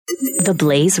The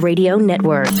Blaze Radio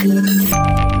Network.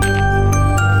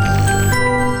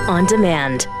 On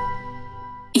demand.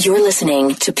 You're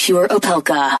listening to Pure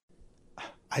Opelka.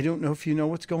 I don't know if you know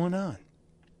what's going on.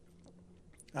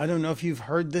 I don't know if you've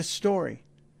heard this story,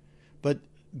 but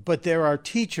there are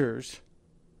teachers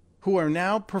who are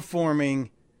now performing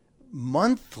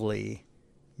monthly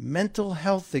mental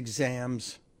health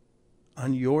exams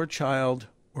on your child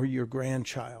or your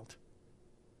grandchild.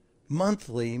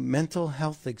 Monthly mental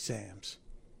health exams.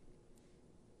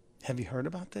 Have you heard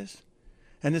about this?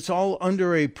 And it's all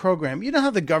under a program. You know how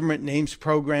the government names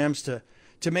programs to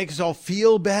make us all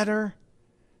feel better?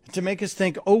 To make us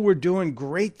think, oh, we're doing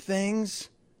great things?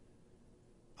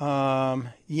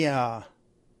 Yeah.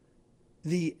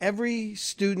 The Every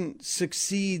Student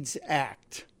Succeeds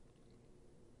Act.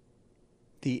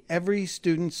 The Every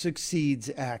Student Succeeds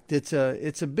Act. It's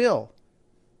a bill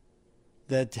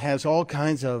that has all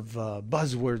kinds of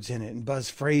buzzwords in it and buzz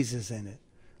phrases in it,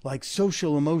 like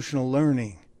social emotional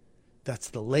learning. That's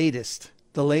the latest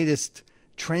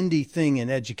trendy thing in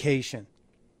education.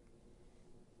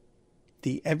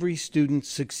 The Every Student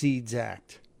Succeeds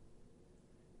Act.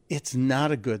 It's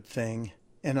not a good thing,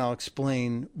 and I'll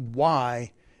explain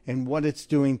why and what it's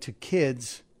doing to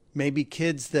kids, maybe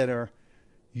kids that are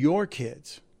your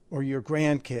kids or your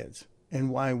grandkids, and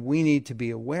why we need to be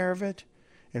aware of it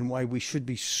and why we should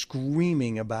be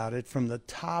screaming about it from the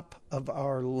top of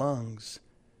our lungs.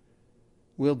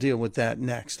 We'll deal with that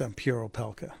next on Pure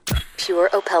Opelka. Pure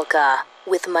Opelka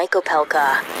with Mike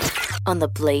Opelka on the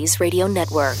Blaze Radio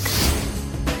Network.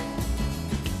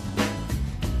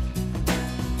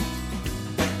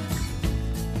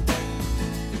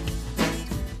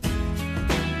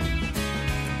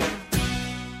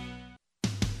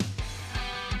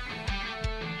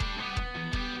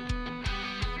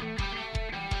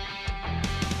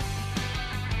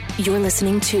 You're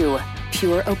listening to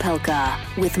Pure Opelka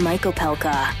with Mike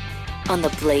Opelka on the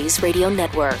Blaze Radio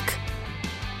Network.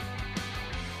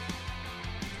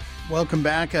 Welcome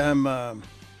back. I'm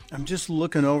just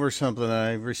looking over something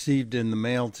I received in the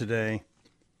mail today.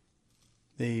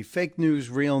 The fake news,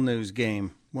 real news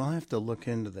game. We'll have to look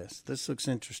into this. This looks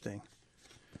interesting.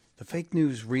 The fake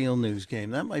news, real news game.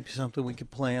 That might be something we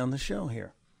could play on the show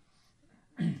here.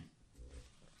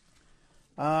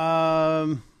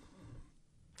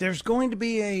 There's going to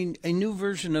be a new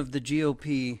version of the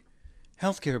GOP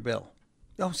healthcare bill.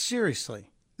 Oh, seriously.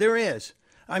 There is.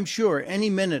 I'm sure any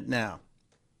minute now.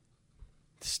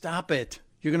 Stop it.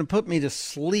 You're going to put me to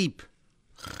sleep.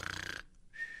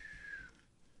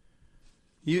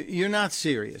 You're not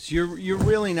serious. You're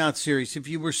really not serious. If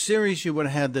you were serious, you would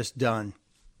have had this done.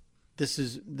 This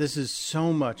is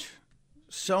so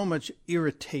much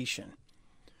irritation.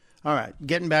 All right,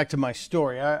 getting back to my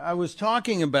story. I was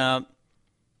talking about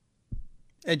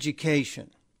education.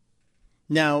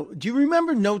 Now, do you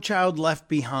remember No Child Left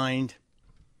Behind?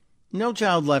 No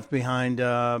Child Left Behind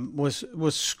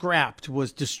was scrapped,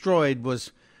 was destroyed,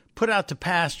 was put out to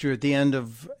pasture at the end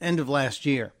of last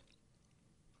year.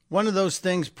 One of those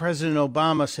things President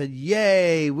Obama said,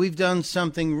 "Yay, we've done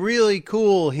something really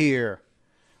cool here,"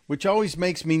 which always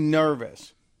makes me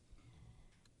nervous.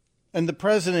 And the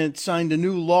president signed a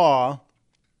new law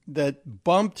that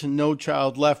bumped No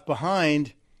Child Left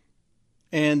Behind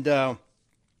and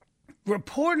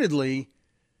reportedly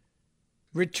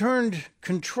returned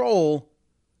control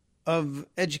of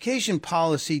education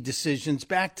policy decisions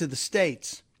back to the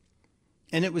states.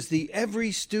 And it was the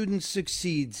Every Student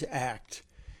Succeeds Act,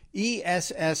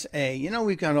 ESSA. You know,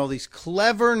 we've got all these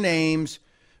clever names,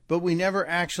 but we never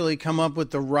actually come up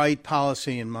with the right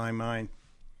policy in my mind.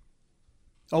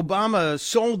 Obama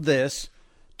sold this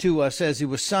to us as he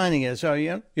was signing it. So,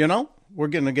 you know, we're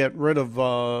going to get rid of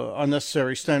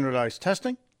unnecessary standardized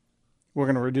testing. We're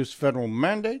going to reduce federal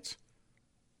mandates.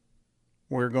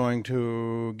 We're going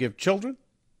to give children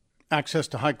access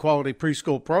to high-quality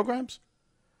preschool programs.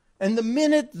 And the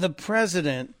minute the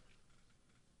president,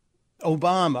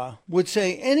 Obama, would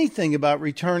say anything about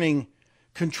returning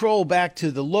control back to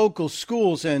the local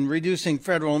schools and reducing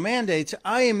federal mandates,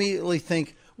 I immediately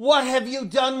think, what have you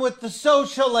done with the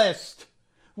socialist?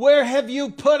 Where have you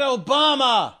put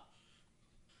Obama?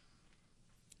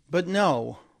 But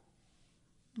no,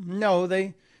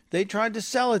 they tried to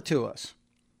sell it to us,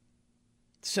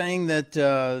 saying that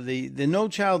the No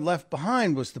Child Left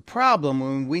Behind was the problem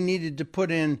when we needed to put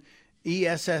in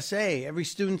ESSA, Every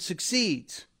Student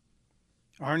Succeeds.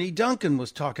 Arnie Duncan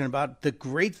was talking about the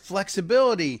great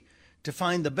flexibility to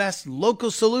find the best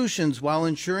local solutions while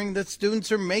ensuring that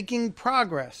students are making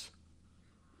progress.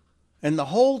 And the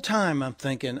whole time I'm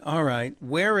thinking, all right,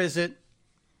 where is it?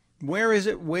 Where is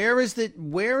it? Where is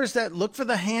that? Look for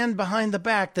the hand behind the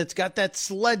back that's got that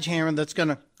sledgehammer that's going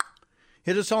to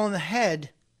hit us all in the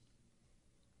head.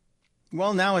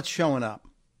 Well, now it's showing up.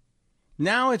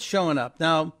 Now,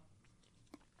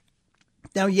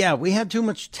 yeah, we had too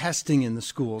much testing in the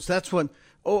schools. That's what,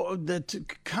 the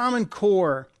Common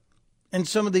Core and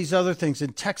some of these other things.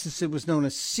 In Texas, it was known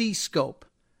as C-Scope.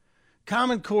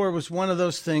 Common Core was one of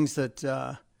those things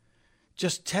that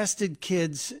just tested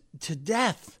kids to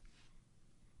death.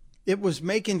 It was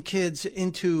making kids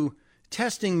into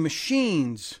testing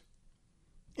machines.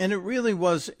 And it really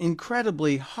was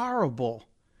incredibly horrible.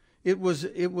 It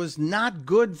was not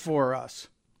good for us.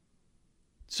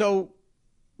 So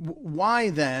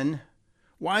why then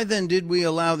did we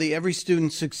allow the Every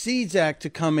Student Succeeds Act to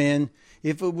come in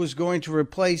if it was going to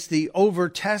replace the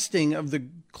over-testing of the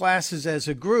classes as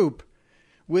a group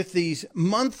with these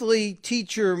monthly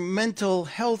teacher mental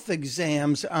health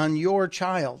exams on your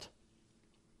child?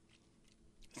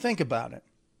 Think about it.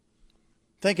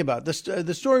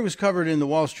 The story was covered in the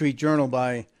Wall Street Journal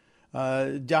by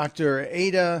Dr.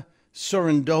 Ada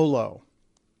Sorundolo.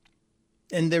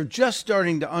 And they're just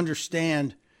starting to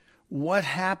understand what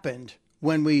happened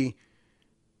when we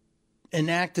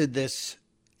enacted this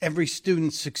Every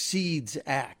Student Succeeds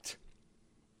Act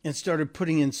and started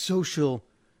putting in social,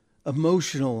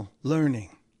 emotional learning.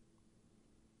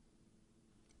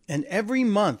 And every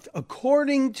month,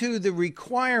 according to the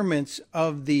requirements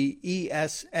of the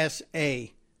ESSA,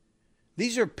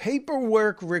 these are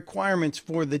paperwork requirements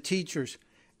for the teachers.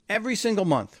 Every single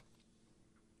month,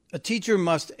 a teacher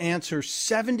must answer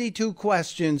 72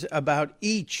 questions about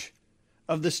each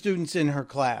of the students in her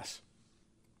class.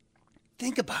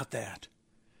 Think about that.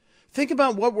 Think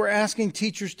about what we're asking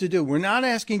teachers to do. We're not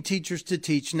asking teachers to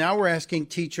teach. Now we're asking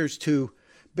teachers to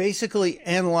basically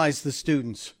analyze the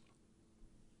students.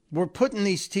 We're putting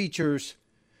these teachers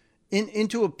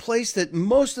into a place that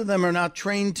most of them are not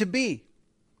trained to be.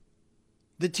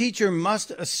 The teacher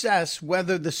must assess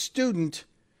whether the student,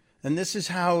 and this is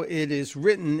how it is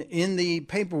written in the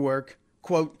paperwork,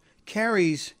 quote,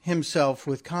 carries himself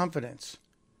with confidence.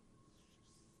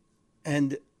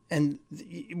 And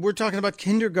we're talking about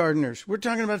kindergartners. We're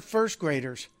talking about first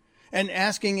graders. And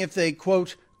asking if they,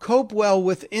 quote, cope well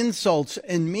with insults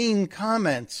and mean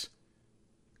comments,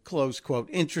 close quote.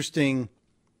 Interesting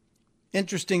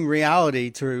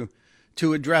reality to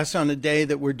address on a day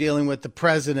that we're dealing with the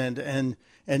president and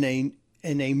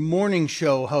a morning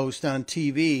show host on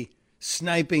TV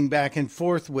sniping back and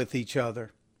forth with each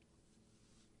other.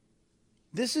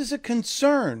 This is a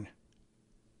concern.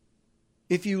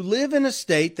 If you live in a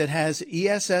state that has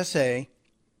ESSA,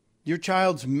 your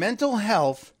child's mental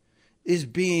health is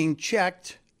being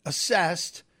checked,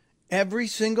 assessed every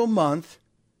single month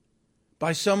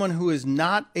by someone who is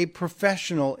not a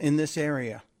professional in this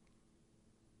area,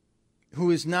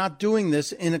 who is not doing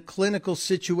this in a clinical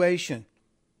situation.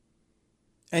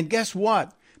 And guess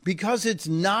what? Because it's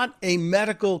not a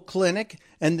medical clinic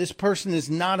and this person is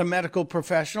not a medical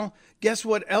professional, guess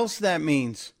what else that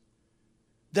means?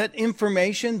 That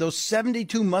information, those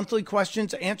 72 monthly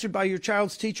questions answered by your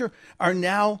child's teacher, are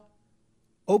now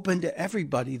open to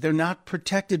everybody. They're not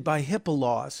protected by HIPAA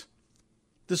laws.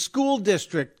 The school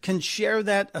district can share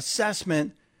that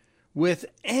assessment with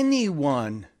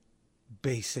anyone,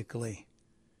 basically.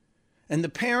 And the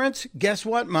parents, guess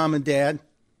what, Mom and Dad?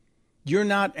 You're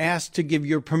not asked to give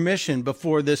your permission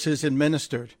before this is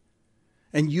administered.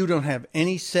 And you don't have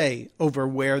any say over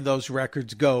where those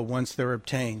records go once they're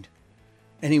obtained.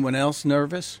 Anyone else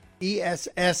nervous?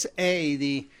 ESSA,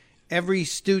 the Every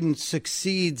Student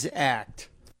Succeeds Act.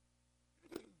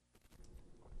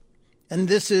 And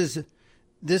this is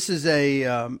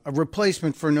a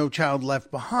replacement for No Child Left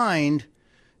Behind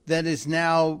that is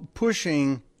now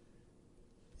pushing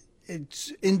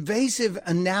its invasive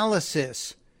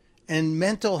analysis and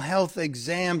mental health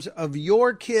exams of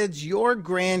your kids, your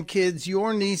grandkids,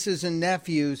 your nieces and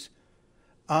nephews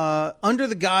under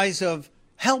the guise of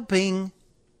helping.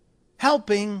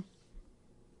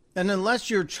 And unless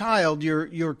your child,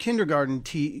 your kindergarten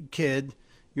kid,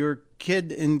 your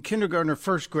kid in kindergarten or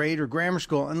first grade or grammar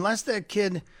school, unless that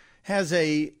kid has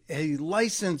a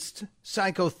licensed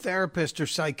psychotherapist or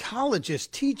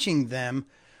psychologist teaching them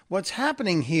what's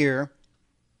happening here,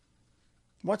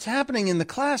 what's happening in the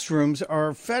classrooms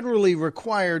are federally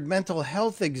required mental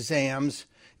health exams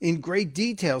in great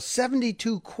detail,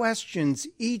 72 questions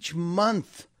each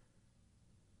month.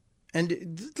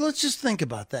 And let's just think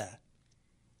about that.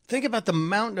 Think about the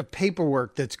mountain of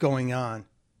paperwork that's going on.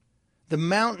 The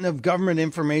mountain of government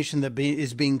information that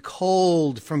is being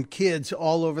culled from kids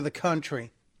all over the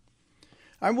country.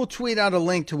 I will tweet out a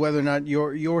link to whether or not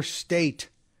your state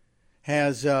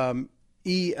has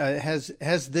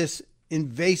this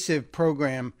invasive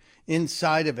program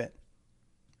inside of it.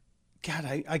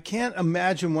 God, I can't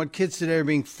imagine what kids today are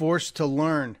being forced to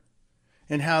learn,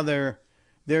 and how they're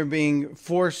being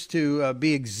forced to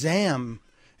be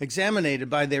examinated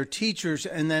by their teachers,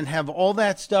 and then have all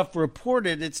that stuff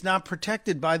reported. It's not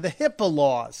protected by the HIPAA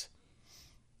laws.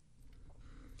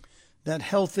 That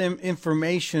health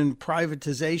information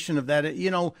privatization of that,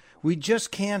 we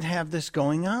just can't have this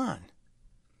going on.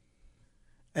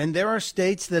 And there are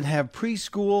states that have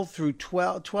preschool through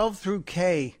 12 through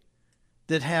K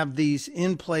that have these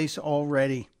in place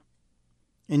already.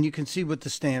 And you can see what the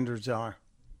standards are.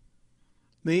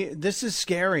 This is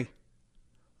scary.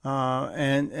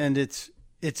 And it's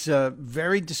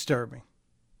very disturbing.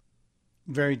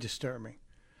 Very disturbing.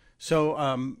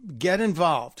 So get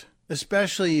involved,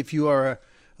 especially if you are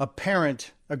a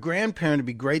parent, a grandparent. It'd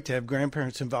be great to have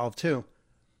grandparents involved too.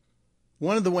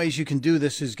 One of the ways you can do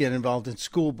this is get involved in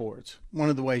school boards.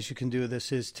 One of the ways you can do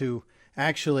this is to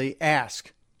actually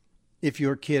ask if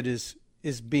your kid is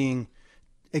being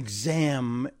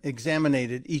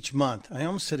examinated each month. I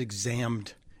almost said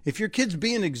examined. If your kid's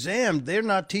being examined, they're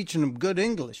not teaching them good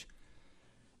English.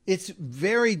 It's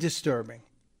very disturbing,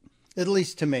 at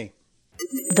least to me.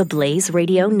 The Blaze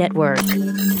Radio Network.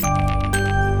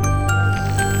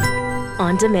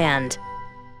 On demand.